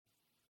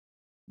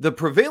The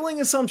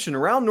prevailing assumption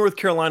around North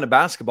Carolina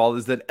basketball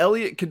is that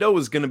Elliot Cadeau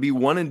is going to be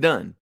one and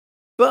done.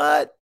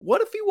 But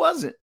what if he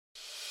wasn't?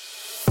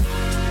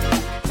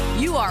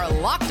 You are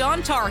Locked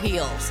On Tar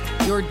Heels,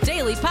 your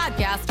daily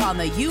podcast on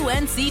the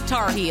UNC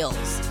Tar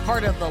Heels.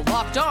 Part of the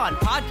Locked On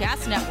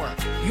Podcast Network,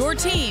 your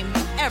team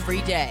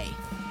every day.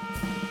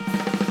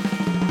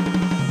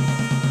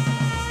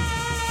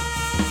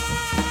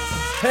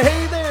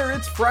 Hey there,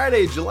 it's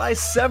Friday, July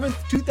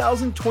 7th,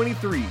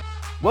 2023.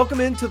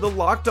 Welcome into the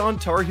Locked On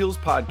Tar Heels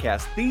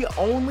podcast, the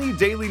only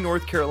daily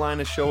North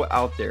Carolina show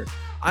out there.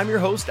 I'm your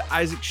host,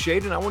 Isaac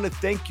Shade, and I want to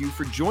thank you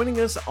for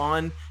joining us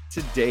on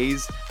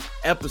today's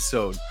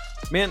episode.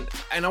 Man,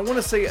 and I want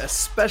to say a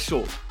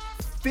special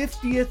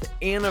 50th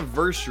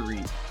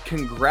anniversary.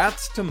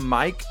 Congrats to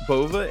Mike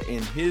Bova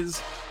and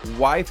his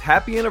wife.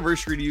 Happy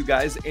anniversary to you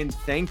guys, and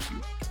thank you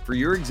for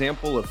your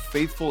example of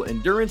faithful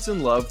endurance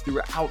and love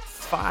throughout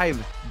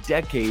 5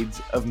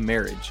 decades of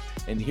marriage.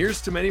 And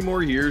here's to many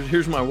more years.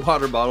 Here's my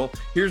water bottle.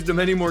 Here's to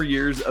many more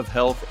years of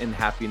health and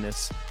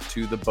happiness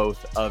to the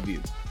both of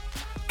you.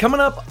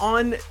 Coming up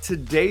on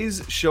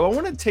today's show, I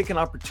want to take an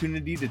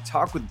opportunity to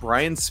talk with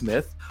Brian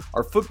Smith,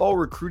 our football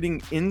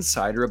recruiting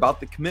insider, about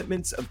the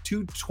commitments of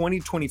two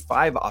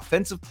 2025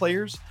 offensive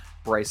players,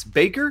 Bryce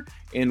Baker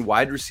and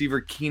wide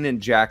receiver Keenan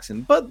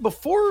Jackson. But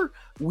before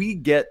we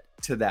get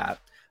to that,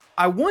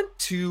 I want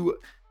to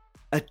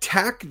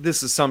attack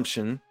this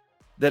assumption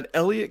that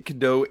Elliot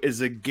Cadeau is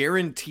a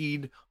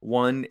guaranteed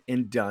one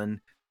and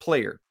done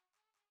player.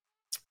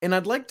 And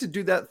I'd like to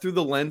do that through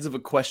the lens of a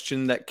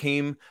question that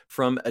came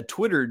from a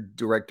Twitter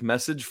direct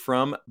message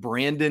from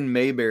Brandon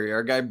Mayberry,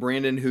 our guy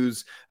Brandon,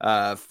 who's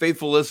a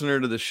faithful listener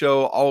to the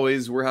show.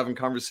 Always, we're having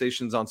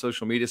conversations on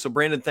social media. So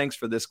Brandon, thanks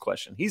for this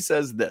question. He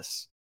says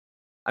this: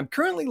 I'm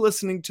currently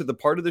listening to the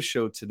part of the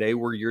show today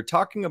where you're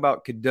talking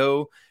about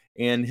Cadeau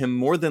and him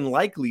more than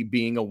likely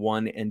being a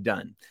one and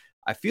done.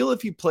 I feel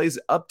if he plays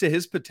up to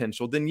his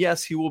potential, then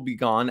yes, he will be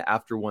gone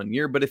after 1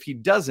 year. But if he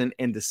doesn't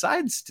and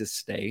decides to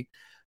stay,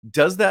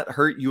 does that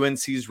hurt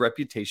UNC's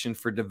reputation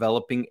for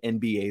developing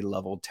NBA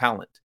level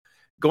talent?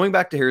 Going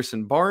back to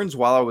Harrison Barnes,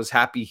 while I was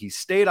happy he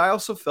stayed, I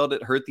also felt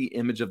it hurt the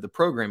image of the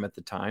program at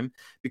the time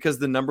because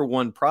the number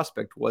one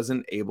prospect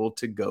wasn't able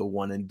to go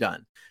one and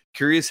done.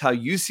 Curious how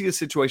you see a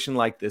situation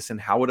like this and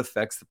how it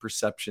affects the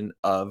perception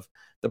of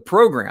the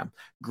program.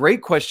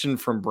 Great question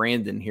from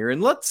Brandon here.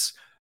 And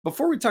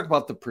before we talk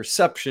about the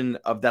perception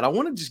of that, I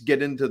want to just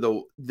get into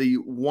the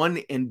one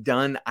and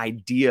done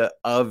idea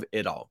of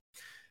it all.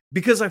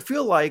 Because I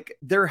feel like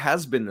there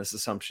has been this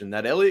assumption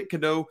that Elliot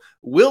Cadeau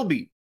will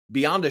be,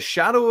 beyond a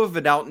shadow of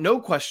a doubt, no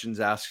questions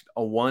asked,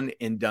 a one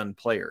and done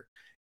player.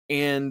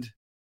 And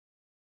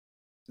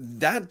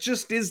that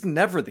just is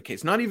never the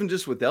case. Not even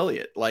just with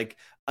Elliot. Like,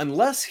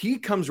 unless he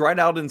comes right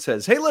out and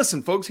says, hey,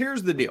 listen, folks,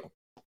 here's the deal.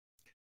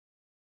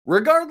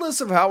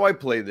 Regardless of how I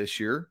play this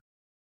year,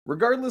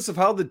 regardless of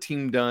how the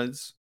team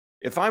does,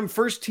 if I'm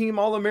first team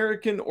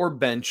All-American or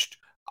benched,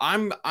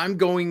 I'm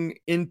going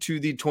into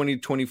the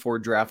 2024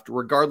 draft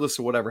regardless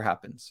of whatever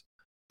happens.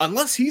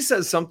 Unless he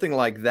says something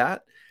like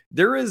that,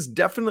 there is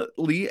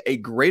definitely a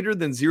greater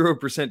than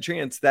 0%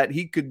 chance that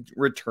he could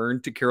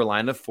return to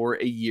Carolina for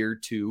a year,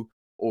 2,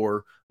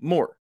 or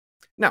more.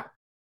 Now,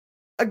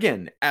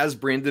 again, as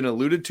Brandon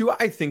alluded to,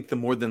 I think the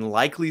more than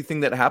likely thing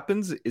that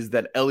happens is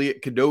that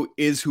Elliot Cadeau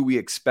is who we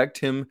expect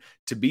him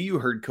to be. You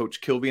heard Coach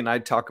Kilby and I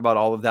talk about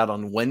all of that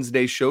on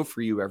Wednesday's show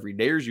for you every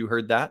day, as you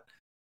heard that.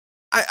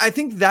 I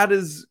think that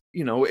is,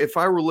 if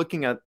I were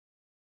looking at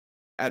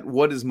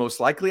what is most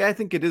likely, I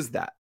think it is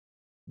that.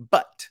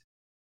 But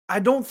I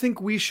don't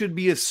think we should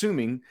be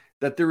assuming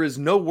that there is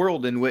no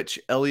world in which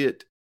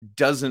Elliot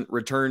doesn't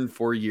return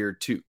for year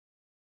 2.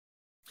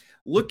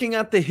 Looking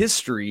at the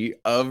history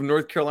of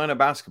North Carolina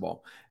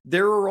basketball,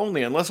 there are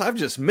only, unless I've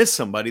just missed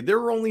somebody, there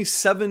are only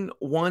 7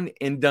 one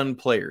and done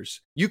players.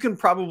 You can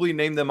probably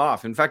name them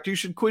off. In fact, you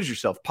should quiz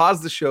yourself.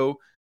 Pause the show,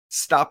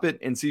 stop it,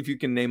 and see if you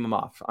can name them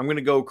off. I'm going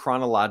to go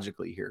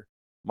chronologically here.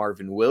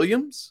 Marvin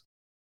Williams,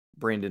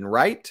 Brandon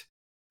Wright,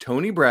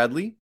 Tony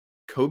Bradley,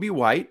 Kobe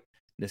White,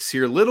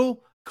 Nasir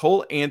Little,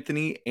 Cole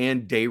Anthony,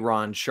 and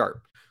Day'Ron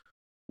Sharp.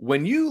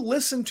 When you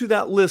listen to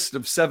that list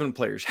of 7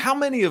 players, how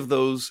many of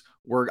those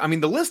were,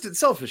 the list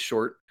itself is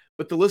short,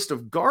 but the list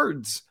of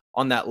guards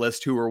on that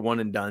list who were one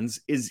and dones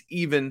is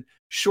even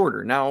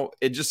shorter. Now,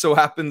 it just so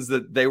happens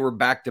that they were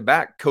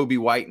back-to-back, Kobe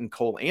White and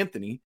Cole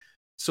Anthony.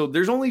 So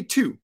there's only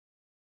 2.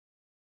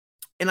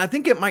 And I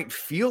think it might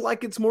feel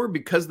like it's more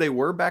because they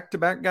were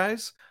back-to-back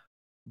guys,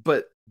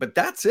 but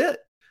that's it.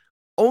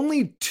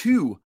 Only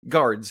 2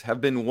 guards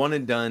have been one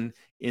and done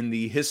in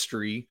the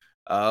history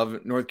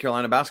of North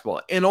Carolina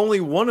basketball. And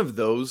only one of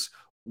those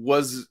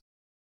was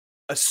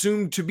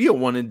assumed to be a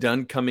one and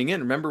done coming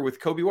in. Remember with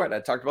Kobe White, I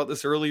talked about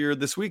this earlier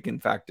this week. In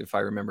fact, if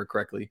I remember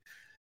correctly,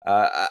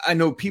 I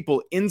know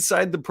people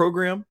inside the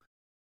program,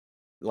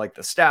 like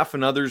the staff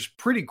and others,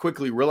 pretty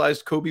quickly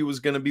realized Kobe was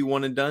going to be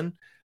one and done,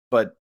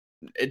 but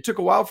it took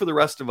a while for the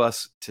rest of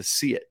us to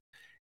see it.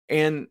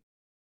 And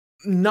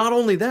not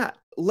only that,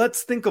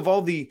 let's think of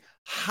all the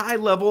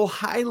high-level,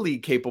 highly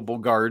capable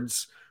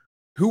guards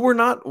who were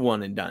not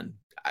one and done.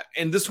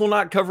 And this will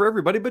not cover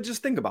everybody, but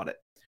just think about it.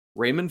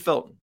 Raymond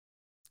Felton,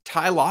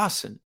 Ty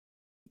Lawson,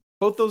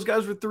 both those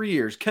guys were 3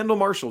 years. Kendall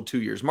Marshall,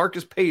 2 years.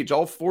 Marcus Page,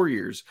 all 4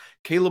 years.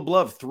 Caleb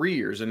Love, 3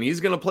 years. And he's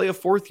going to play a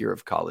 4th year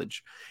of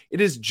college.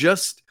 It is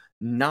just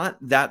not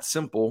that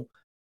simple,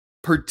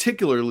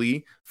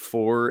 particularly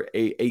for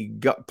a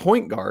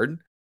point guard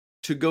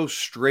to go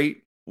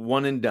straight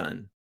one and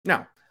done.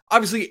 Now,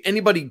 obviously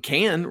anybody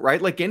can,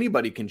 right? Like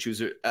anybody can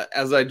choose it,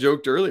 as I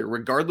joked earlier,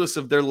 regardless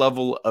of their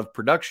level of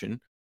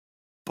production.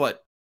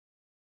 But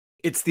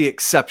it's the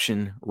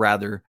exception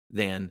rather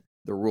than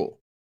the rule.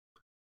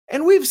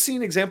 And we've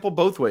seen example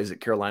both ways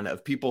at Carolina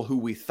of people who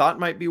we thought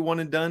might be one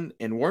and done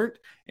and weren't,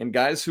 and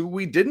guys who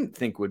we didn't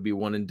think would be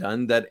one and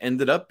done that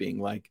ended up being,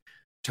 like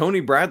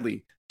Tony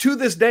Bradley. To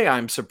this day,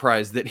 I'm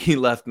surprised that he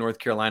left North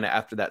Carolina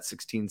after that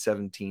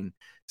 16-17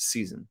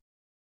 season.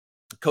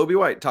 Kobe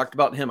White, talked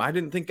about him. I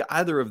didn't think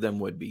either of them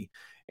would be.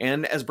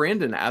 And as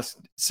Brandon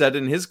said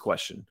in his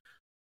question,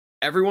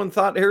 everyone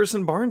thought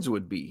Harrison Barnes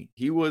would be.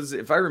 He was,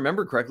 if I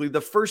remember correctly,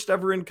 the first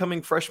ever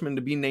incoming freshman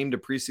to be named a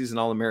preseason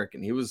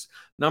All-American. He was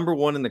number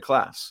 1 in the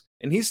class,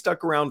 and he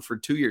stuck around for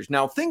 2 years.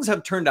 Now, things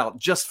have turned out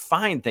just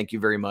fine, thank you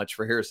very much,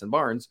 for Harrison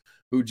Barnes,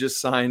 who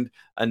just signed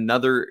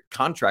another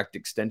contract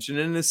extension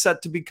and is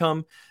set to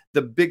become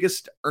the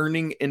biggest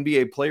earning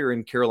NBA player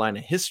in Carolina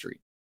history.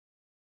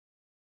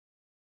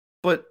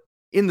 But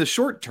in the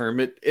short term,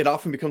 it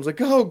often becomes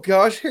like, oh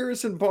gosh,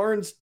 Harrison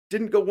Barnes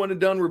didn't go one and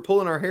done. We're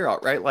pulling our hair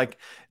out, right? Like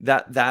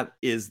that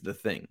is the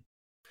thing.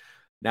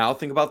 Now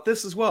think about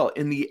this as well.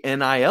 In the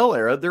NIL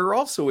era, there are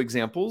also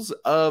examples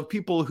of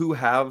people who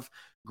have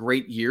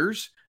great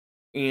years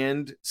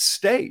and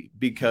stay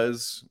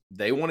because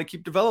they want to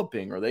keep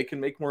developing or they can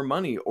make more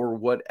money or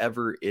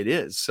whatever it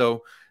is.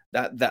 So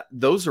that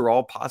those are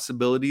all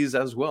possibilities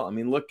as well. I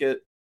mean, look at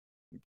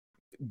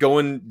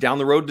going down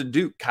the road to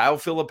Duke. Kyle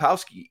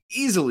Filipowski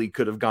easily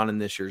could have gone in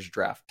this year's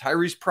draft.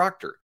 Tyrese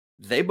Proctor,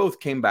 they both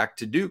came back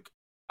to Duke.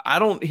 I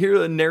don't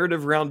hear a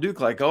narrative around Duke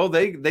like, oh,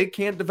 they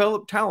can't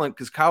develop talent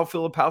because Kyle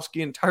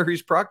Filipowski and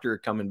Tyrese Proctor are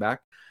coming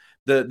back.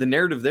 The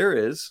narrative there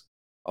is,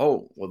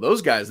 oh, well,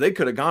 those guys, they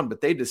could have gone, but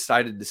they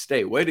decided to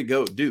stay. Way to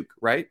go, Duke,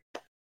 right?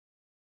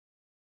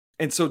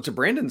 And so to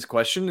Brandon's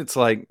question, it's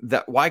like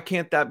that. Why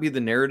can't that be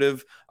the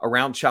narrative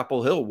around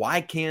Chapel Hill?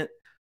 Why can't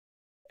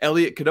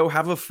Elliot Cadeau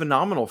have a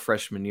phenomenal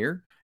freshman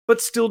year,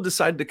 but still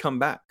decide to come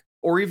back?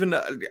 Or even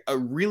a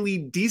really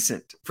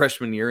decent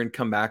freshman year and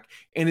come back.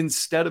 And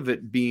instead of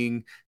it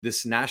being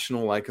this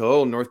national, like,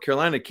 oh, North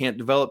Carolina can't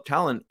develop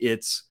talent,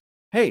 it's,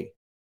 hey,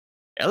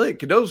 Elliot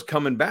Cadeau's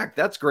coming back.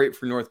 That's great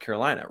for North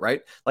Carolina,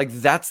 right? Like,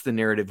 that's the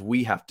narrative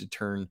we have to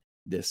turn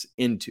this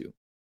into.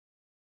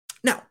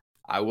 Now,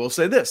 I will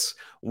say this.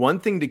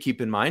 One thing to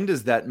keep in mind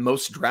is that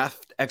most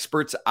draft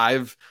experts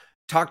I've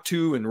talked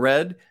to and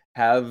read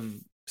have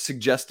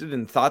suggested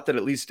and thought that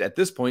at least at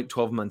this point,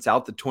 12 months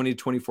out, the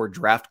 2024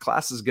 draft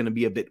class is going to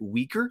be a bit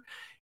weaker.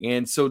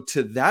 And so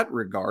to that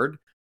regard,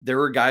 there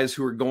are guys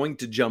who are going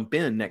to jump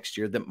in next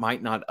year that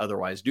might not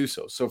otherwise do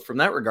so. So from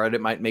that regard,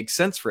 it might make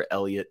sense for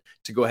Elliot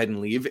to go ahead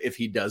and leave if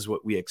he does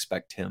what we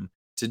expect him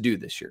to do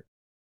this year.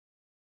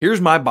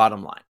 Here's my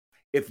bottom line.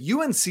 If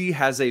UNC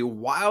has a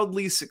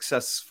wildly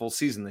successful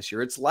season this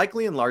year, it's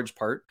likely in large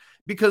part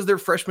because their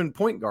freshman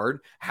point guard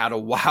had a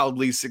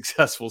wildly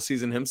successful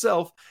season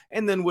himself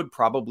and then would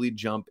probably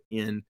jump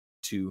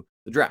into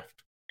the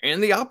draft.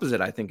 And the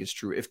opposite, I think, is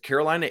true. If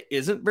Carolina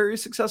isn't very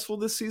successful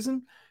this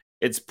season,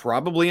 it's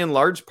probably in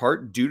large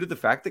part due to the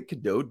fact that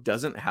Cadeau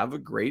doesn't have a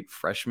great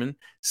freshman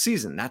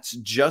season. That's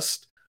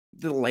just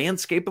the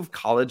landscape of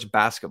college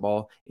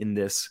basketball in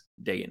this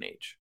day and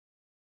age.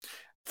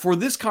 For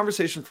this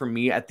conversation for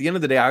me, at the end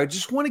of the day, I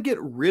just want to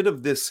get rid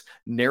of this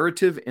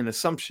narrative and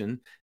assumption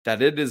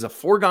that it is a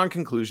foregone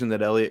conclusion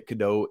that Elliot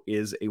Cadeau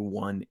is a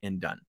one and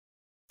done.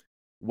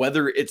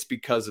 Whether it's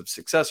because of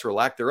success or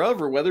lack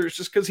thereof, or whether it's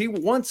just because he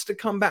wants to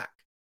come back.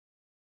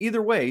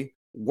 Either way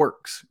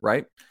works,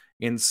 right?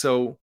 And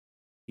so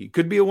he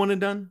could be a one and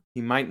done.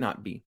 He might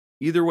not be.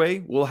 Either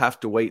way, we'll have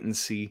to wait and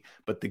see.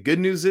 But the good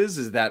news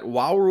is that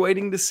while we're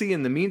waiting to see,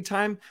 in the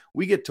meantime,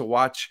 we get to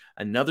watch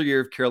another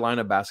year of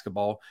Carolina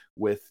basketball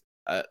with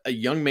a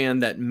young man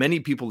that many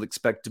people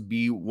expect to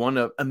be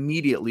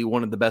immediately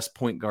one of the best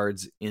point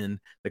guards in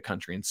the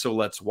country. And so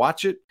let's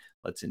watch it.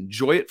 Let's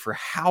enjoy it for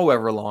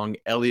however long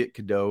Elliot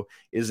Cadeau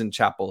is in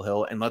Chapel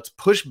Hill. And let's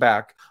push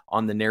back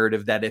on the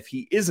narrative that if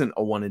he isn't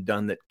a one and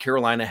done, that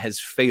Carolina has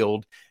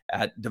failed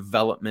at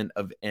development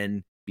of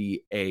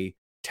NBA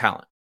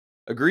talent.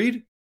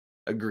 Agreed?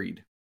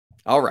 Agreed.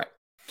 All right.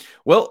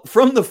 Well,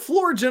 from the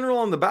floor general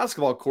on the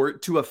basketball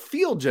court to a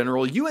field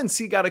general,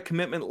 UNC got a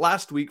commitment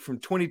last week from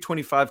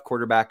 2025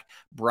 quarterback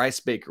Bryce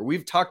Baker.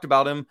 We've talked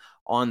about him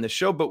on the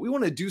show, but we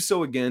want to do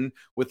so again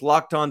with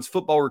Locked On's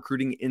football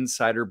recruiting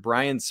insider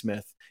Brian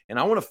Smith. And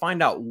I want to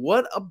find out,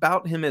 what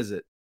about him is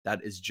it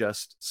that is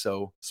just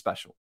so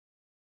special?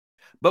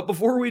 But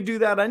before we do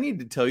that, I need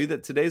to tell you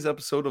that today's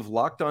episode of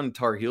Locked On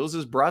Tar Heels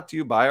is brought to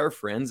you by our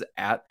friends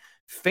at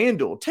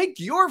FanDuel. Take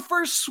your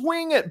first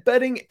swing at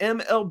betting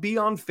MLB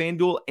on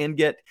FanDuel and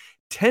get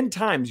 10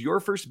 times your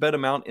first bet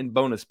amount in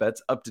bonus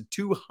bets up to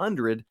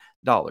 $200.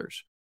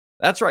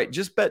 That's right.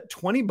 Just bet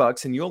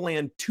 $20 and you'll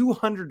land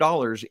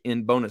 $200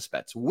 in bonus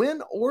bets,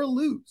 win or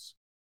lose.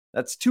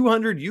 That's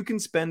 $200 you can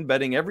spend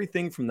betting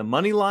everything from the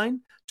money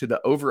line to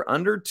the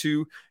over-under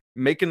to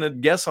making a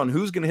guess on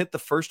who's going to hit the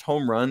first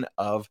home run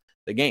of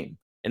the game.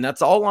 And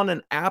that's all on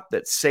an app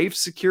that's safe,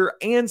 secure,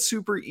 and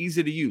super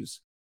easy to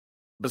use.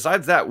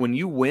 Besides that, when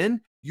you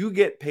win, you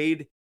get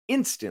paid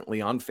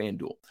instantly on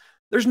FanDuel.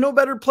 There's no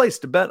better place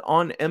to bet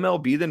on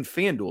MLB than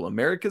FanDuel,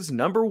 America's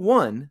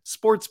 #1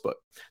 sportsbook.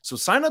 So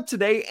sign up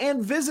today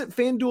and visit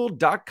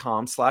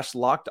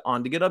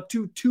FanDuel.com/lockedon to get up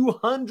to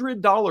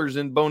 $200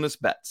 in bonus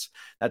bets.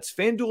 That's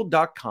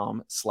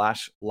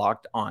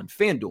FanDuel.com/lockedon.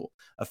 FanDuel,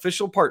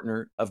 official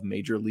partner of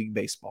Major League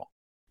Baseball.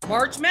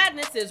 March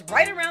Madness is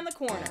right around the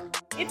corner.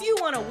 If you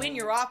want to win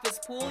your office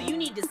pool, you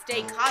need to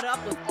stay caught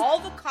up with all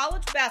the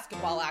college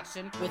basketball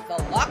action with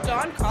the Locked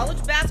On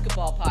College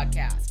Basketball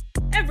Podcast.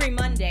 Every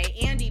Monday,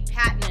 Andy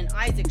Patton and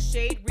Isaac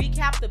Shade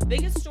recap the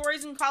biggest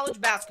stories in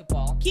college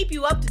basketball, keep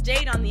you up to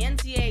date on the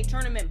NCAA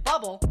tournament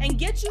bubble, and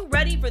get you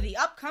ready for the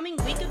upcoming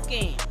week of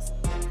games.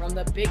 From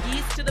the Big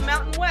East to the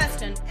Mountain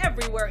West and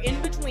everywhere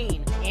in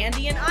between,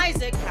 Andy and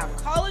Isaac have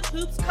college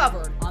hoops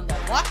covered on the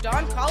Locked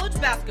On College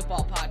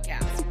Basketball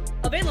Podcast.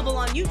 Available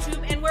on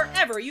YouTube and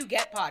wherever you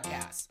get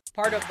podcasts.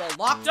 Part of the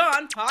Locked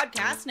On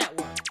Podcast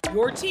Network.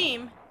 Your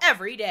team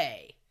every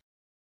day.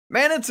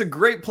 Man, it's a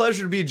great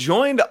pleasure to be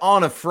joined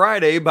on a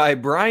Friday by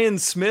Brian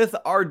Smith,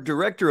 our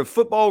Director of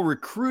Football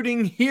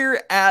Recruiting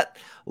here at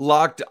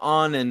Locked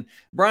On. And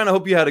Brian, I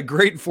hope you had a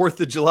great 4th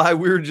of July.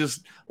 We were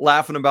just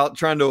laughing about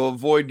trying to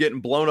avoid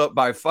getting blown up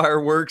by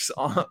fireworks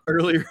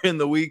earlier in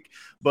the week.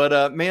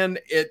 But man,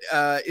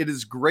 it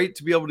is great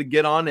to be able to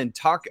get on and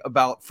talk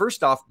about,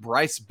 first off,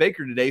 Bryce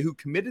Baker today, who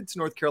committed to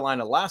North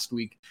Carolina last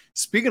week.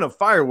 Speaking of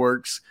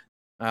fireworks,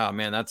 oh,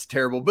 man, that's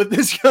terrible. But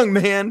this young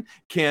man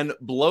can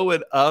blow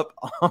it up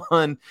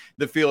on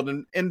the field.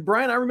 And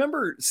Brian, I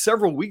remember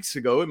several weeks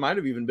ago, it might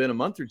have even been a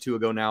month or two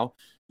ago now,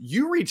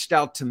 you reached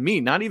out to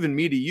me, not even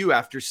me to you,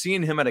 after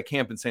seeing him at a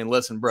camp and saying,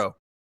 listen, bro,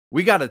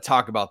 we got to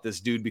talk about this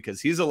dude because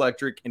he's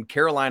electric and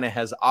Carolina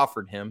has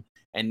offered him.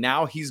 And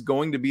now he's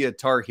going to be a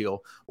Tar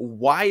Heel.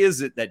 Why is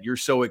it that you're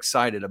so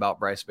excited about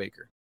Bryce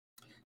Baker?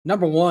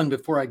 Number one,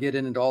 before I get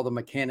into all the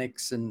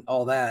mechanics and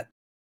all that,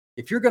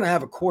 if you're going to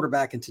have a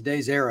quarterback in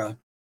today's era,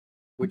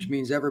 which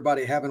means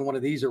everybody having one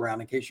of these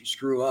around in case you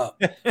screw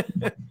up,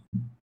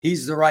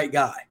 he's the right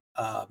guy.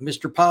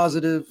 Mr.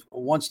 Positive,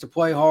 wants to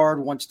play hard,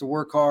 wants to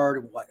work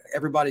hard,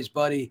 everybody's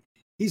buddy.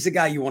 He's the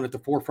guy you want at the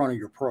forefront of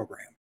your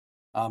program.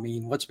 I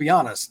mean, let's be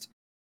honest.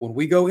 When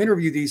we go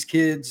interview these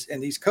kids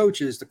and these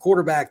coaches, the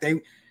quarterback,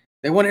 they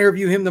want to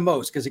interview him the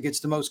most because it gets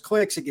the most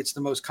clicks, it gets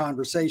the most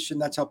conversation.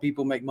 That's how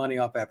people make money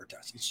off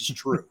advertising. It's just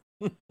true.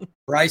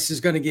 Bryce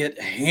is going to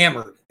get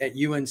hammered at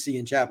UNC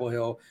in Chapel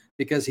Hill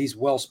because he's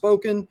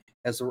well-spoken,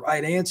 has the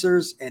right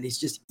answers, and he's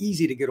just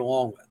easy to get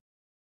along with.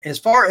 As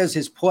far as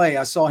his play,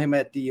 I saw him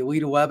at the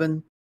Elite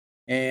 11,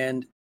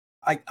 and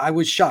I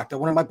was shocked.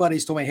 One of my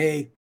buddies told me,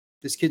 hey,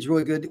 this kid's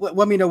really good.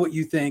 Let me know what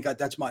you think.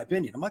 That's my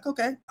opinion. I'm like,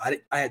 okay.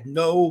 I had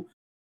no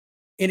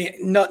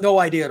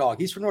idea at all.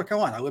 He's from North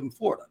Carolina. I live in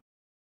Florida.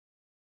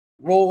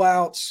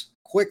 Rollouts,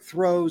 quick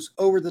throws,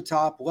 over the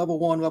top, level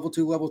 1, level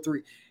 2, level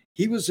 3.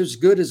 He was as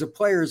good as a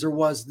player as there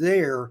was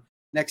there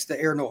next to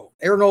Aaron Nolan.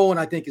 Aaron Nolan,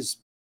 I think, he's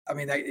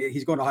going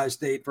to Ohio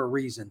State for a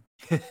reason.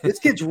 This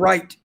kid's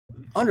right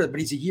under it, but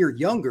he's a year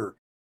younger.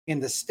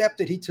 And the step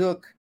that he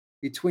took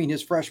between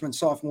his freshman,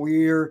 sophomore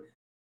year,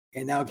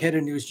 and now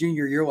heading into his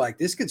junior year, like,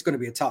 this kid's going to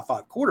be a top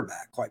 5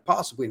 quarterback, quite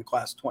possibly in the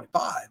class of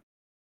 25.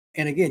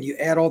 And again, you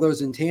add all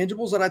those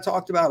intangibles that I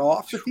talked about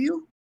off the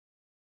field.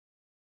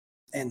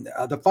 And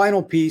the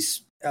final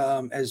piece,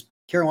 as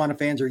Carolina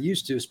fans are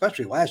used to,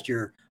 especially last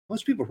year,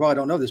 most people probably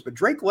don't know this, but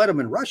Drake led him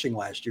in rushing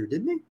last year,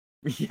 didn't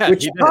he? Yeah,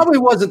 which probably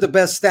wasn't the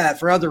best stat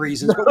for other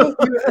reasons. But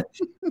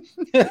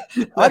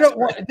I don't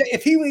want,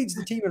 if he leads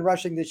the team in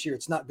rushing this year,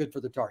 it's not good for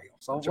the Tar Heels.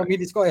 So let me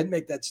just go ahead and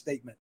make that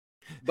statement.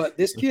 But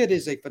this kid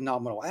is a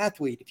phenomenal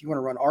athlete. If you want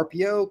to run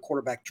RPO,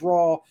 quarterback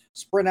draw,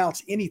 sprint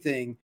outs,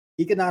 anything,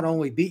 he can not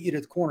only beat you to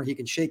the corner, he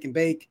can shake and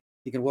bake.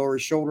 He can lower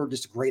his shoulder.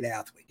 Just a great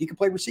athlete. He can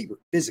play receiver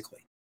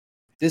physically.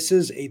 This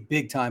is a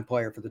big-time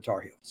player for the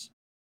Tar Heels.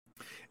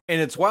 And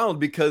it's wild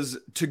because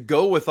to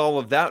go with all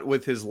of that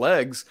with his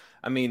legs,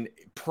 I mean,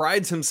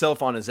 prides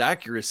himself on his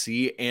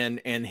accuracy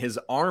and his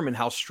arm and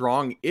how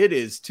strong it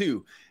is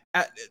too.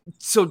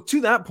 So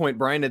to that point,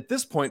 Brian, at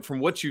this point, from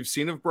what you've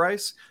seen of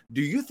Bryce,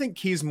 do you think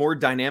he's more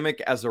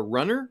dynamic as a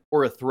runner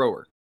or a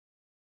thrower?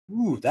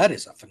 Ooh, that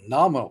is a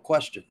phenomenal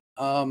question.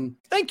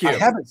 Thank you.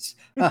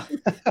 I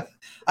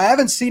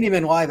haven't seen him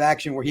in live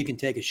action where he can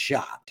take a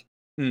shot.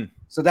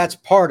 So that's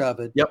part of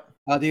it. Yep.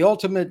 The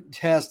ultimate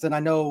test, and I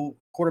know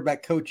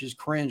quarterback coaches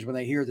cringe when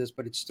they hear this,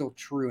 but it's still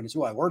true, and it's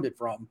who I learned it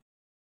from.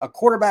 A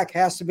quarterback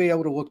has to be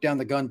able to look down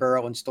the gun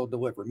barrel and still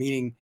deliver,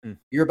 meaning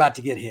you're about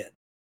to get hit.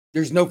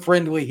 There's no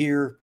friendly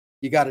here.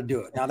 You got to do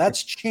it. Now,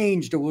 that's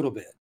changed a little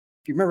bit.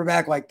 If you remember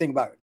back, think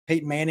about it.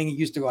 Peyton Manning, he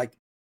used to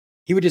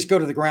he would just go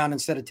to the ground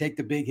instead of take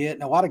the big hit.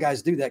 And a lot of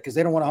guys do that because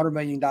they don't want a $100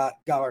 million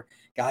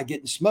guy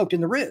getting smoked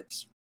in the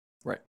ribs.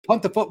 Right.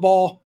 Punt the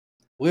football,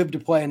 live to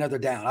play another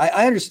down.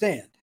 I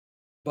understand,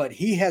 but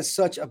he has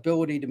such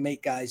ability to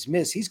make guys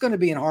miss. He's going to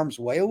be in harm's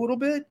way a little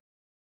bit,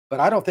 but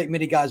I don't think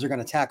many guys are going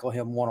to tackle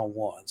him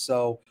one-on-one.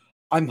 So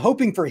I'm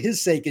hoping for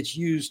his sake it's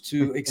used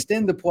to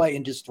extend the play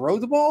and just throw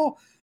the ball.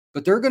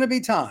 But there are going to be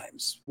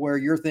times where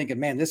you're thinking,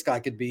 man, this guy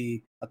could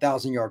be a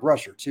 1,000-yard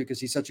rusher too because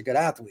he's such a good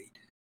athlete.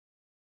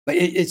 But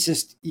it's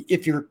just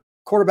if your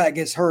quarterback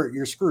gets hurt,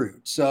 you're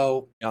screwed.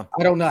 So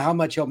I don't know how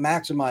much he'll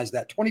maximize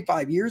that.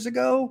 25 years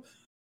ago,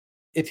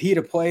 if he'd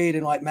have played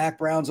in like Mac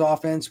Brown's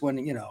offense when,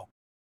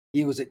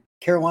 he was at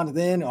Carolina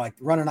then, like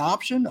running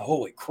option,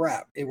 holy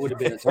crap, it would have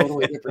been a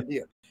totally different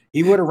deal.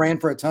 He would have ran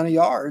for a ton of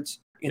yards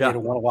and they'd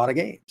have won a lot of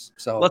games.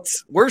 So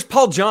where's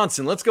Paul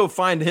Johnson? Let's go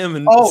find him.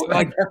 And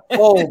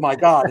oh my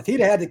God. If he'd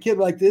had a kid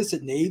like this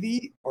at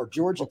Navy or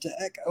Georgia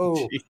Tech,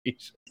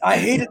 geez. I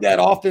hated that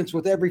offense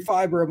with every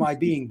fiber of my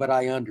being, but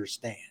I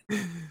understand.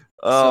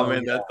 Oh,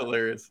 man, that's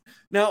hilarious.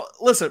 Now,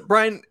 listen,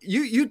 Brian,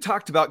 you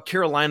talked about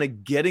Carolina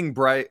getting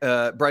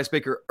Bryce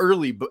Baker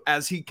early, but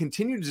as he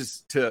continued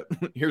to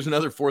here's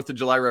another 4th of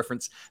July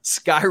reference,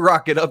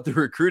 skyrocket up the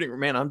recruiting.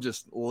 Man, I'm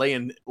just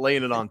laying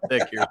it on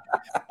thick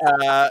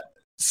here.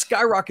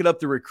 Skyrocket up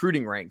the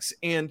recruiting ranks.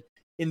 And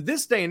in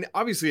this day, and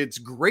obviously it's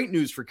great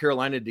news for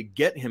Carolina to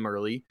get him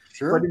early.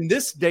 Sure. But in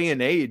this day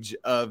and age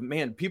of,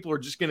 man, people are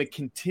just going to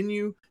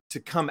continue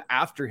to come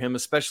after him,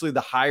 especially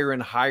the higher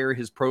and higher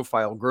his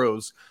profile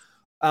grows.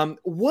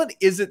 What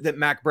is it that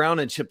Mac Brown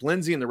and Chip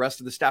Lindsey and the rest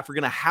of the staff are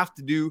going to have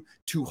to do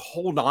to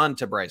hold on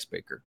to Bryce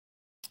Baker?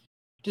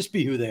 Just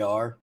be who they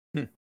are.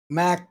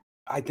 Mac,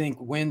 I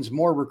think, wins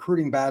more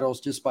recruiting battles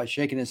just by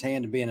shaking his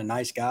hand and being a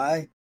nice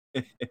guy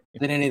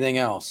than anything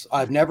else.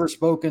 I've never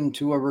spoken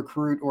to a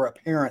recruit or a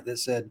parent that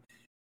said,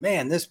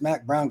 man, this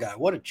Mac Brown guy,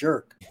 what a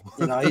jerk.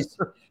 He's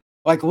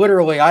like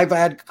literally, I've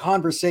had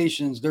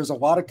conversations. There's a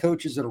lot of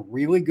coaches that are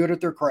really good at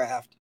their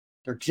craft.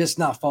 They're just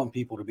not fun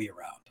people to be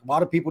around. A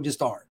lot of people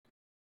just aren't.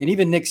 And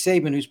even Nick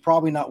Saban, who's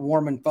probably not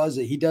warm and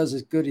fuzzy, he does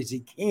as good as he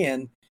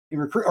can in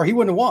recruit, or he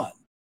wouldn't have won.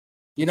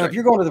 If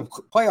you're going to the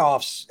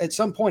playoffs, at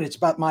some point, it's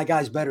about my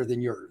guy's better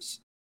than yours.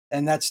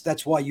 And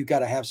that's why you got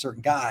to have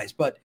certain guys.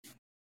 But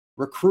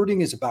recruiting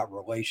is about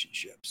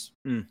relationships.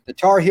 The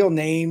Tar Heel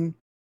name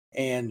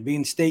and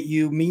being State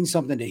U means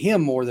something to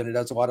him more than it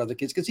does a lot of other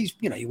kids because he's,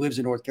 he lives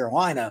in North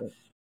Carolina.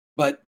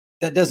 But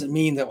that doesn't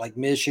mean that like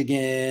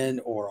Michigan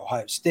or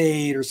Ohio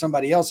State or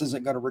somebody else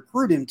isn't going to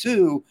recruit him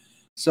too.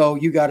 So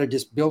you got to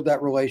just build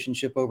that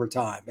relationship over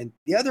time. And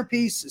the other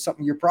piece is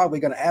something you're probably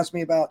going to ask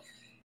me about.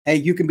 Hey,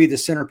 you can be the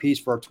centerpiece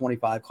for our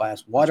 25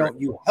 class. Why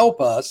don't you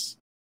help us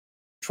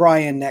try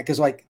and that? Because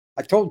like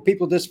I've told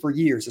people this for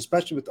years,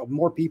 especially with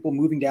more people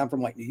moving down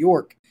from like New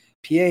York,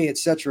 PA, et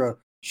cetera.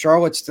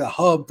 Charlotte's the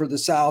hub for the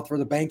South, for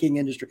the banking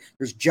industry.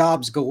 There's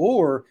jobs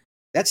galore.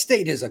 That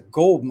state is a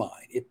gold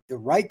mine. If the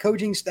right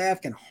coaching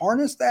staff can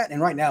harness that,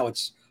 and right now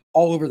it's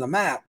all over the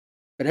map,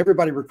 but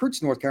everybody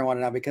recruits North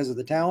Carolina now because of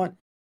the talent.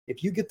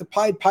 If you get the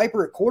Pied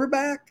Piper at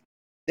quarterback,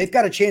 they've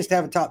got a chance to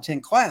have a top 10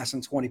 class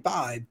in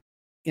 25,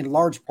 in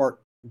large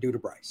part due to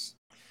Bryce.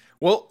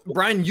 Well,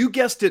 Brian, you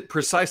guessed it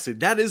precisely.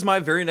 That is my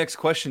very next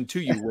question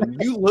to you. When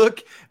you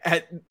look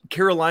at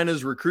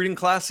Carolina's recruiting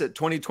class at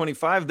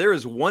 2025, there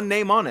is one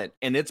name on it,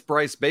 and it's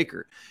Bryce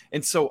Baker.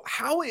 And so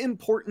how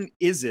important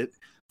is it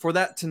for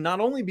that to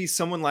not only be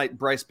someone like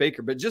Bryce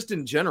Baker, but just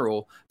in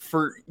general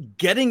for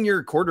getting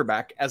your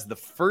quarterback as the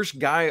first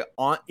guy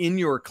in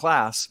your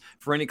class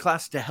for any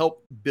class to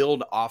help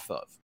build off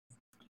of?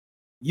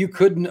 You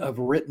couldn't have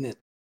written it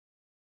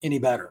any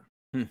better.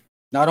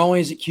 Not only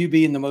is it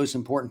QB in the most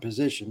important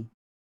position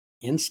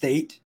in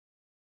state,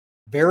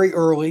 very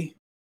early,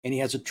 and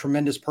he has a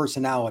tremendous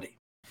personality.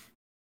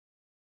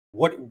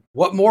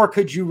 What more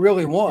could you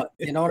really want?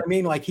 You know what I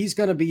mean? Like he's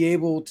going to be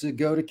able to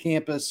go to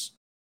campus.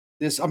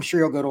 I'm sure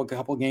he'll go to a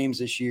couple games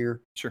this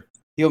year. Sure.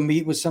 He'll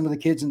meet with some of the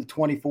kids in the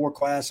 24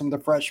 class, some of the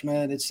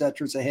freshmen, et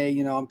cetera. Say, hey,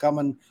 I'm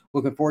coming,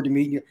 looking forward to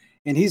meeting you.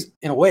 And he's,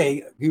 in a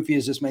way, goofy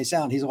as this may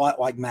sound, he's a lot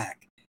like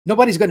Mac.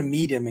 Nobody's going to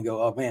meet him and go,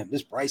 oh man,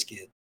 this Bryce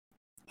kid,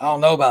 I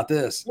don't know about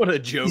this. What a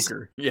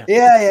joker.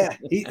 Yeah.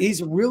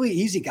 He's a really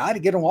easy guy to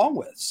get along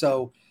with.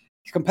 So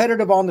he's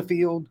competitive on the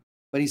field,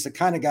 but he's the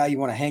kind of guy you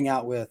want to hang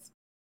out with,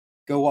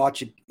 go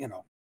watch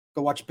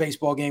a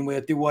baseball game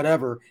with, do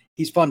whatever.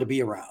 He's fun to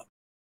be around.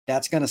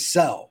 That's going to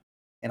sell.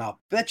 And I'll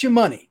bet you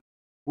money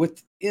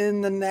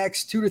within the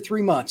next 2 to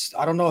 3 months,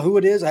 I don't know who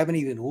it is. I haven't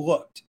even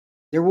looked.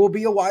 There will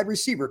be a wide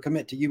receiver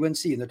commit to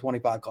UNC in the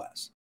 25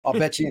 class. I'll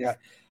bet you that.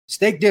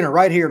 Steak dinner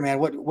right here, man.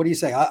 What do you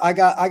say? I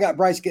got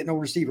Bryce getting a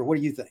receiver. What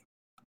do you think?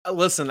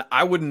 Listen,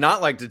 I would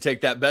not like to take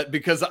that bet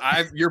because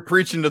you're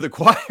preaching to the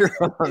choir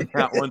on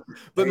that one.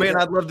 But man,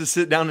 I'd love to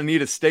sit down and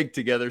eat a steak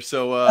together.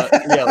 So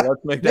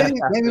let's make that happen.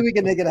 Maybe we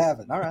can make it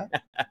happen. All right.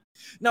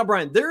 Now,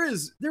 Brian, there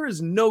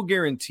is no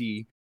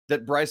guarantee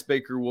that Bryce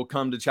Baker will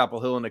come to Chapel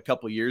Hill in a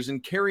couple of years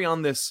and carry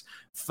on this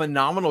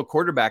phenomenal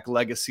quarterback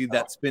legacy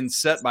that's been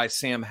set by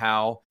Sam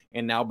Howell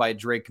and now by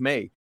Drake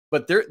May.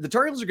 but the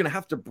Tar Heels are going to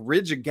have to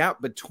bridge a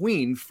gap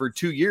between for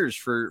 2 years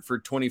for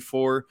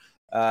 24,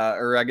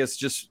 or I guess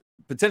just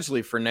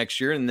potentially for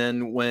next year, and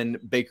then when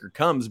Baker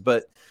comes.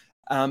 But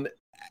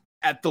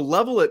at the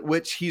level at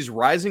which he's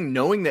rising,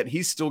 knowing that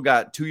he's still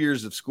got 2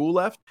 years of school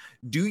left,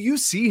 do you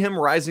see him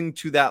rising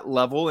to that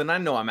level? And I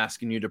know I'm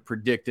asking you to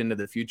predict into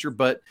the future,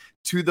 but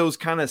to those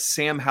kind of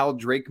Sam Howell,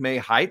 Drake May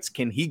heights,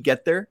 can he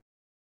get there?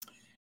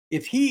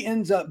 If he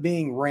ends up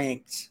being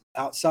ranked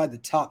outside the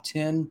top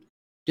 10,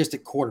 just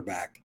at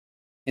quarterback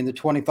in the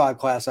 25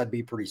 class, I'd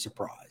be pretty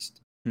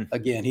surprised.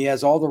 Again, he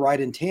has all the right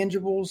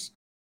intangibles.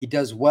 He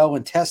does well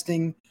in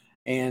testing.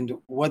 And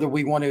whether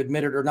we want to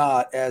admit it or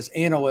not, as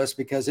analysts,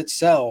 because it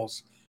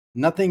sells,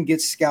 nothing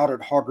gets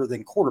scouted harder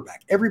than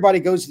quarterback. Everybody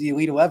goes to the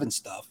Elite 11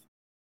 stuff,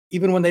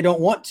 even when they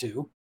don't want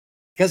to,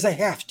 because they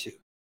have to.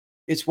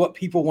 It's what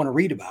people want to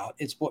read about.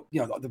 It's what,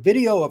 the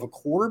video of a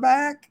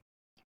quarterback.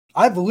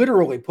 I've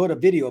literally put a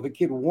video of a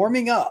kid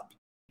warming up.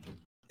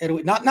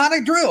 Not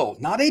a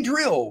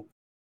drill,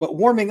 but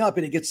warming up,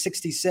 and it gets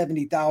 60,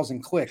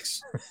 70,000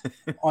 clicks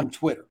on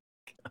Twitter.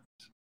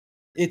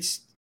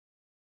 It's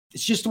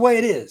just the way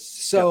it is.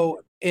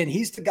 So, And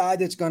he's the guy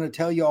that's going to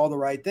tell you all the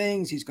right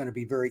things. He's going to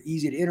be very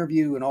easy to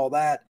interview and all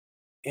that.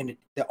 And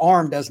the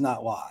arm does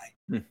not lie.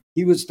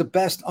 He was the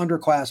best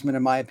underclassman,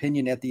 in my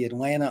opinion, at the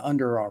Atlanta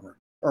Under Armour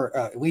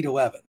or Elite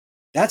 11.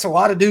 That's a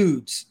lot of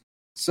dudes.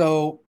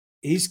 So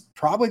he's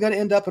probably going to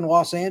end up in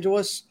Los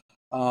Angeles.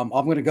 I'm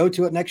going to go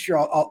to it next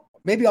year.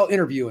 Maybe I'll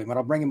interview him and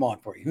I'll bring him on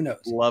for you. Who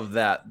knows? Love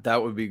that.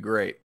 That would be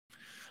great.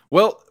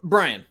 Well,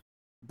 Brian,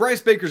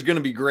 Bryce Baker's going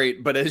to be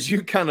great, but as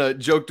you kind of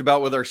joked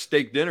about with our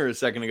steak dinner a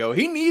second ago,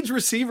 he needs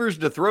receivers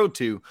to throw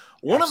to.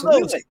 One of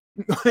those,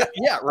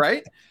 yeah,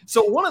 right?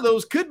 So one of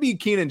those could be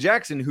Keenan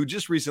Jackson, who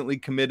just recently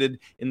committed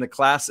in the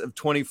class of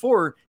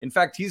 24. In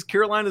fact, he's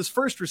Carolina's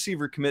first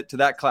receiver commit to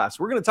that class.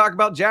 We're going to talk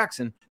about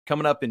Jackson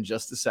coming up in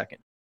just a second.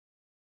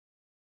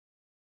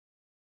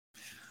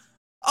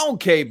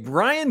 Okay,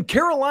 Brian,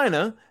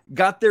 Carolina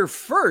got their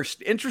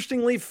first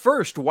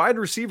wide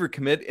receiver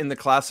commit in the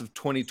class of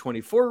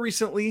 2024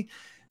 recently.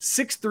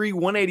 6'3",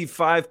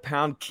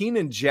 185-pound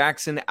Keenan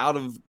Jackson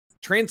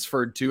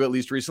transferred to, at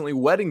least recently,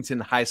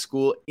 Weddington High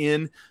School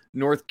in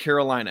North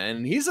Carolina.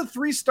 And he's a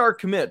 3-star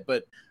commit,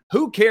 but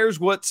who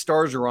cares what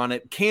stars are on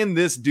it? Can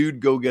this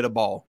dude go get a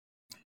ball?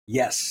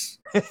 Yes.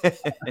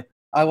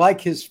 I like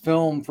his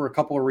film for a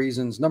couple of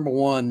reasons. Number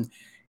one,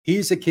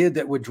 he's a kid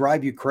that would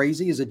drive you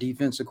crazy as a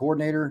defensive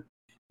coordinator,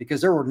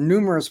 because there were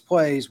numerous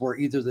plays where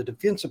either the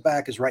defensive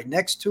back is right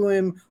next to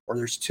him or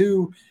there's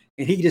two,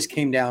 and he just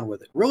came down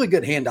with it. Really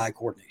good hand-eye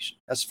coordination.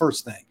 That's the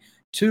first thing.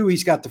 Two,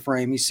 he's got the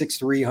frame. He's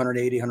 6'3",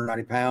 180,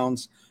 190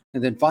 pounds.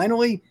 And then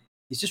finally,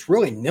 he's just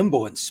really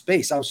nimble in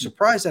space. I was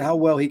surprised at how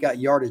well he got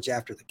yardage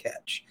after the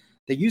catch.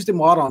 They used him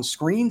a lot on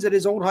screens at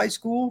his old high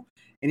school,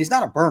 and he's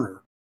not a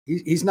burner.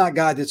 He's not a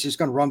guy that's just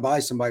going to run by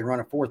somebody, run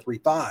a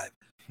 4.35.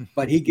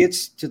 But he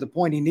gets to the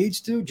point he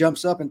needs to,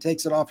 jumps up and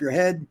takes it off your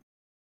head,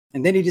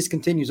 and then he just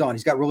continues on.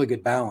 He's got really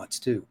good balance,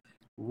 too.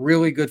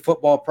 Really good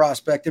football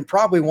prospect, and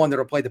probably one that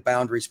will play the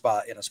boundary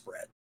spot in a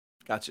spread.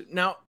 Gotcha.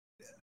 Now,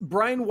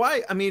 Brian,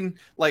 why? I mean,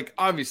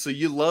 obviously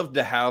you love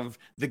to have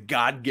the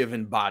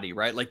God-given body,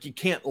 right? You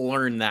can't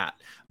learn that.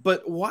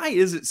 But why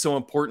is it so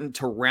important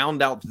to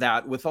round out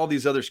that with all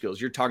these other skills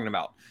you're talking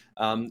about?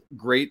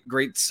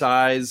 Great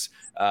size,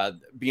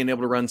 being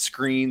able to run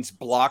screens,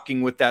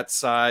 blocking with that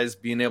size,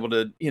 being able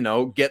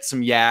to, get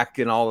some yak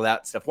and all of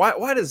that stuff.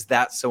 Why is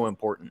that so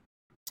important?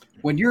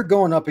 When you're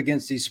going up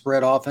against these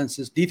spread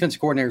offenses, defensive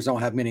coordinators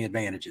don't have many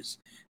advantages.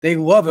 They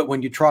love it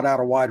when you trot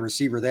out a wide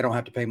receiver they don't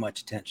have to pay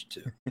much attention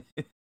to,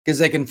 because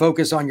they can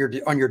focus on your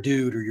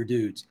dude or your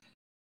dudes.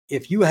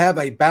 If you have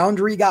a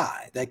boundary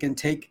guy that can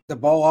take the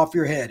ball off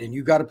your head, and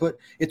you got to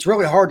it's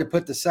really hard to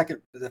put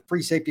the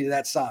free safety to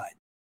that side.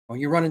 When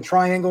you're running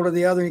triangle to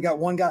the other, you got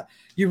one guy,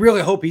 you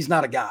really hope he's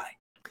not a guy,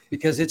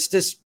 because it's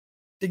just,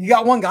 you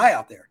got one guy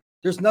out there.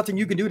 There's nothing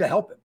you can do to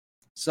help him.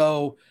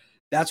 So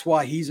that's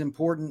why he's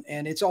important.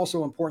 And it's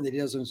also important that he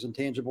does those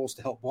intangibles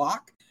to help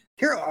block.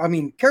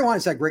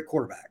 Carolina's had great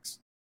quarterbacks,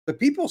 but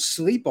people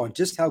sleep on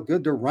just how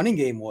good their running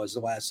game was the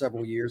last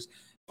several years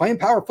playing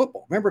power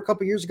football. Remember a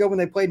couple years ago when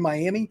they played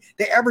Miami,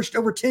 they averaged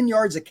over 10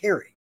 yards a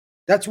carry.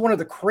 That's one of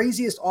the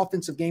craziest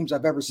offensive games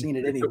I've ever seen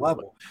at any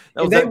level.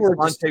 That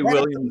was Devontae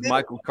Williams,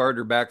 Michael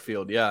Carter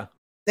backfield. Yeah.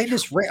 They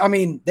just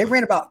they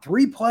ran about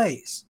 3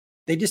 plays.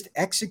 They just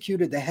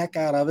executed the heck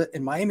out of it,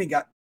 and Miami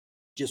got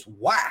just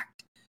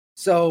whacked.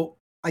 So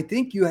I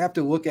think you have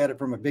to look at it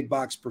from a big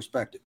box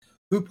perspective.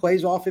 Who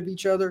plays off of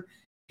each other?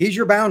 He's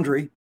your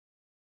boundary.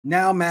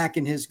 Now Mac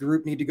and his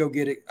group need to go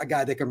get a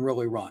guy that can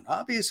really run.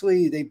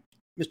 Obviously,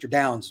 Mr.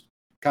 Downs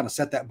kind of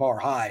set that bar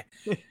high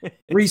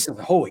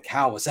recently. Holy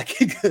cow, was that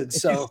kid good?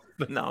 So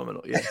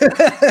phenomenal,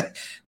 yeah.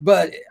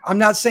 But I'm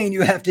not saying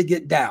you have to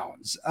get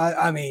Downs.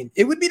 I mean,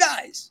 it would be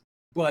nice,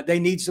 but they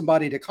need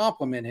somebody to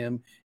complement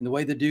him. And the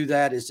way to do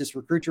that is just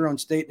recruit your own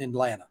state in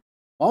Atlanta.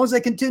 As long as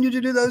they continue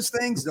to do those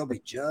things, they'll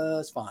be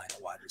just fine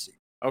at wide receiver.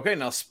 Okay,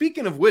 now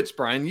speaking of which,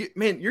 Brian,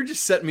 you're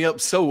just setting me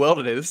up so well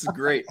today. This is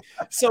great.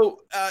 So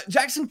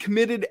Jackson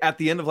committed at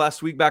the end of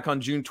last week back on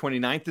June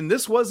 29th, and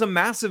this was a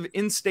massive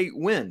in-state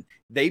win.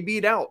 They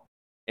beat out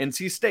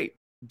NC State,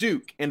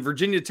 Duke, and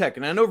Virginia Tech.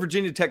 And I know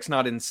Virginia Tech's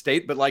not in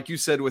state, but like you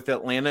said with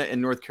Atlanta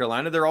and North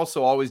Carolina, they're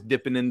also always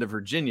dipping into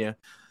Virginia.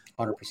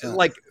 100%.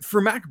 Like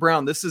for Mac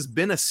Brown, this has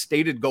been a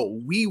stated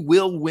goal. We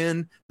will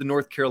win the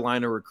North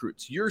Carolina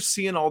recruits. You're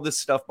seeing all this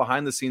stuff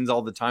behind the scenes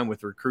all the time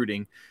with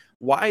recruiting.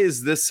 Why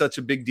is this such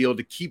a big deal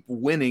to keep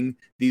winning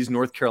these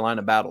North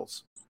Carolina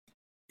battles?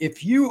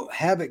 If you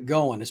have it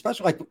going,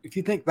 especially like if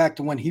you think back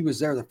to when he was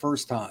there the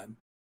first time,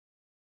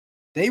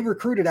 they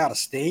recruited out of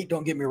state.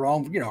 Don't get me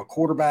wrong, a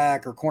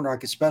quarterback or corner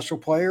like a special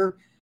player,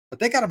 but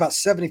they got about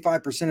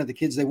 75% of the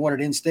kids they wanted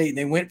in state. And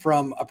they went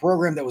from a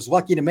program that was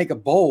lucky to make a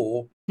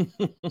bowl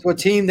to a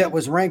team that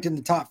was ranked in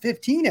the top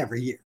 15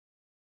 every year.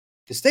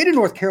 The state of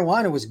North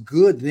Carolina was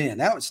good then.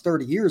 That was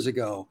 30 years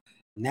ago.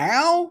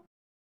 Now,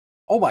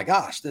 oh my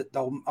gosh, the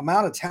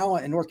amount of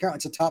talent in North Carolina,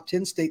 it's a top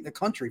 10 state in the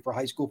country for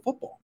high school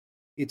football.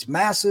 It's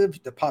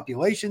massive. The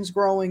population's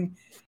growing.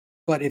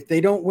 But if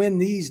they don't win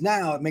these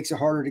now, it makes it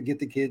harder to get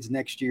the kids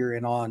next year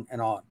and on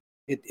and on.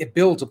 It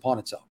builds upon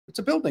itself. It's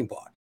a building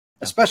block,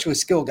 especially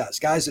skill guys.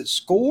 Guys that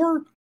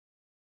score,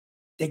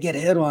 they get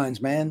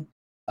headlines, man.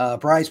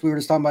 Bryce, we were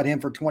just talking about him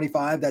for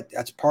 25.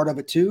 That's part of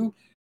it too.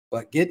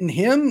 But getting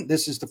him,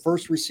 this is the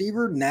first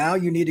receiver. Now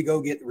you need to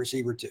go get the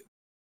receiver too.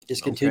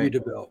 Just continue to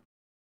build.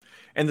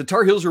 And the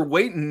Tar Heels are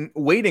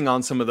waiting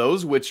on some of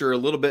those, which are a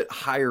little bit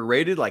higher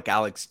rated, like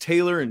Alex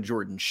Taylor and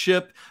Jordan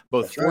Shipp,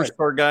 both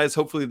four-star guys.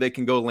 Hopefully they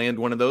can go land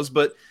one of those.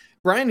 But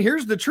Brian,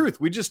 here's the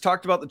truth. We just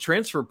talked about the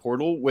transfer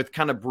portal with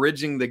kind of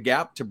bridging the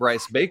gap to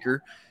Bryce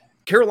Baker.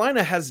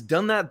 Carolina has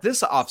done that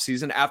this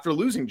offseason after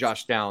losing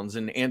Josh Downs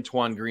and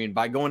Antoine Green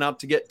by going out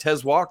to get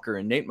Tez Walker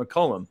and Nate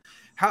McCullum.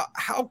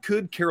 How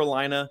could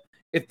Carolina,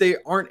 if they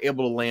aren't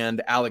able to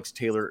land Alex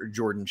Taylor or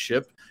Jordan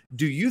Shipp,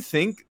 do you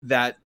think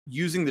that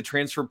using the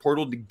transfer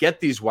portal to get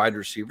these wide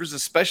receivers,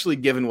 especially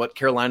given what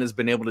Carolina's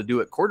been able to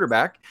do at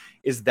quarterback,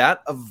 is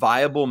that a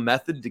viable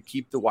method to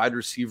keep the wide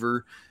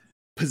receiver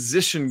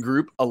position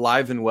group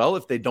alive and well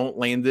if they don't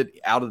land it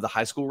out of the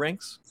high school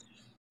ranks?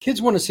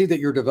 Kids want to see that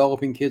you're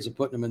developing kids and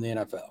putting them in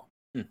the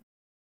NFL.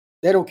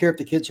 They don't care if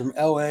the kid's from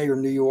LA or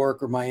New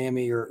York or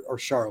Miami or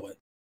Charlotte.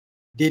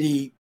 Did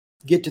he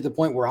get to the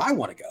point where I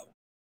want to go?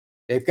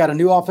 They've got a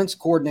new offensive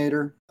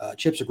coordinator.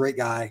 Chip's a great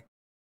guy.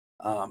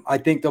 I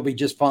think they'll be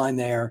just fine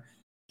there.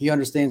 He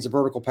understands the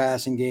vertical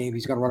passing game.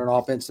 He's going to run an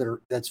offense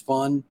that's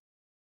fun.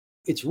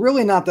 It's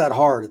really not that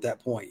hard at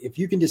that point. If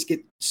you can just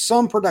get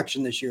some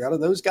production this year out of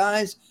those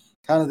guys,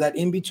 kind of that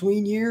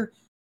in-between year,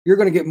 you're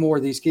going to get more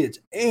of these kids.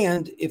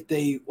 And if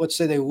let's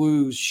say they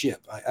lose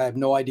Shipp, I have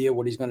no idea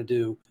what he's going to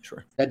do.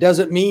 Sure. That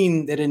doesn't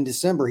mean that in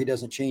December he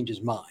doesn't change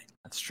his mind.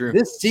 That's true.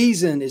 This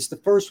season is the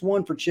first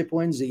one for Chip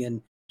Lindsey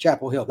in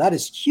Chapel Hill. That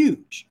is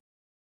huge.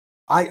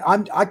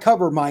 I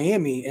cover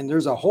Miami, and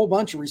there's a whole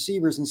bunch of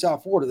receivers in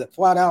South Florida that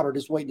flat out are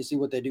just waiting to see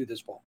what they do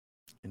this fall.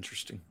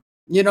 Interesting.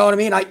 You know what I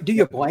mean? Do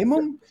you blame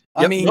them?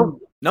 Yep, I mean,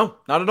 no,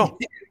 not at all.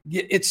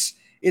 It's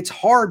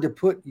hard to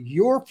put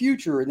your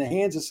future in the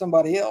hands of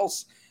somebody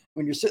else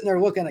when you're sitting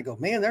there looking and go,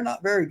 man, they're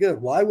not very good.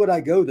 Why would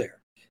I go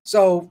there?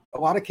 So a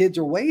lot of kids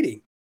are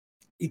waiting.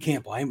 You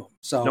can't blame them.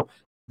 So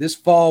This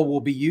fall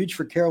will be huge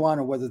for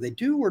Carolina, whether they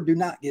do or do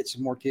not get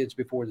some more kids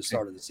before the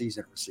start of the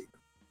season at receiver.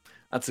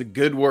 That's a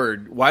good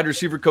word. Wide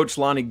receiver coach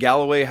Lonnie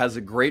Galloway has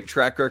a great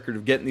track record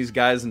of getting these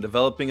guys and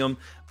developing them.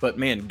 But,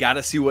 man, got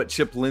to see what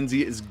Chip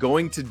Lindsey is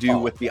going to do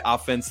with the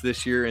offense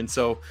this year. And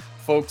so,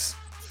 folks,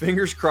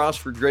 fingers crossed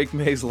for Drake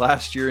Mays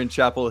last year in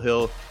Chapel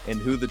Hill and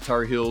who the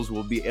Tar Heels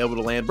will be able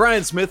to land.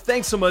 Brian Smith,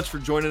 thanks so much for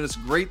joining us.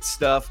 Great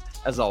stuff,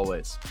 as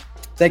always.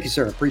 Thank you,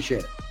 sir.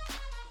 Appreciate it.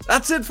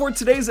 That's it for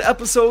today's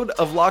episode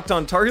of Locked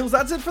On Tar Heels.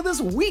 That's it for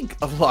this week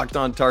of Locked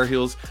On Tar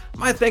Heels.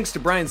 My thanks to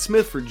Brian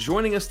Smith for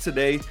joining us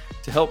today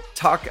to help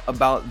talk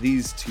about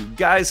these two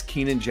guys,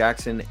 Keenan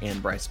Jackson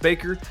and Bryce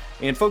Baker.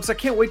 And folks, I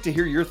can't wait to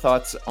hear your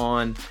thoughts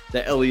on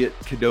the Elliot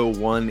Cadeau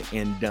one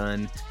and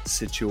done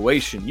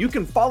situation. You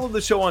can follow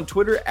the show on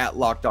Twitter at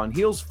Locked On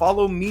Heels.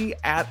 Follow me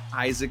at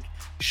Isaac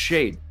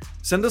Shade.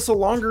 Send us a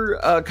longer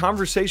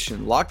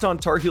conversation,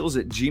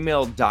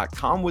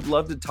 lockedontarheels@gmail.com. Would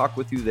love to talk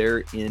with you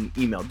there in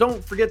email.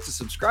 Don't forget to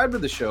subscribe to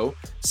the show,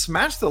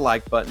 smash the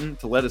like button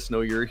to let us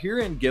know you're here,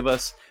 and give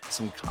us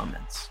some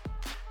comments.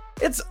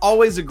 It's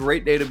always a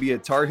great day to be a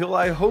Tar Heel.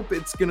 I hope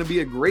it's going to be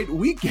a great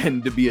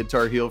weekend to be a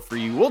Tar Heel for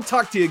you. We'll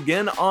talk to you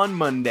again on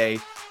Monday.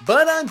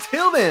 But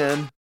until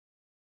then,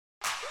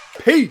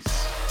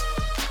 peace.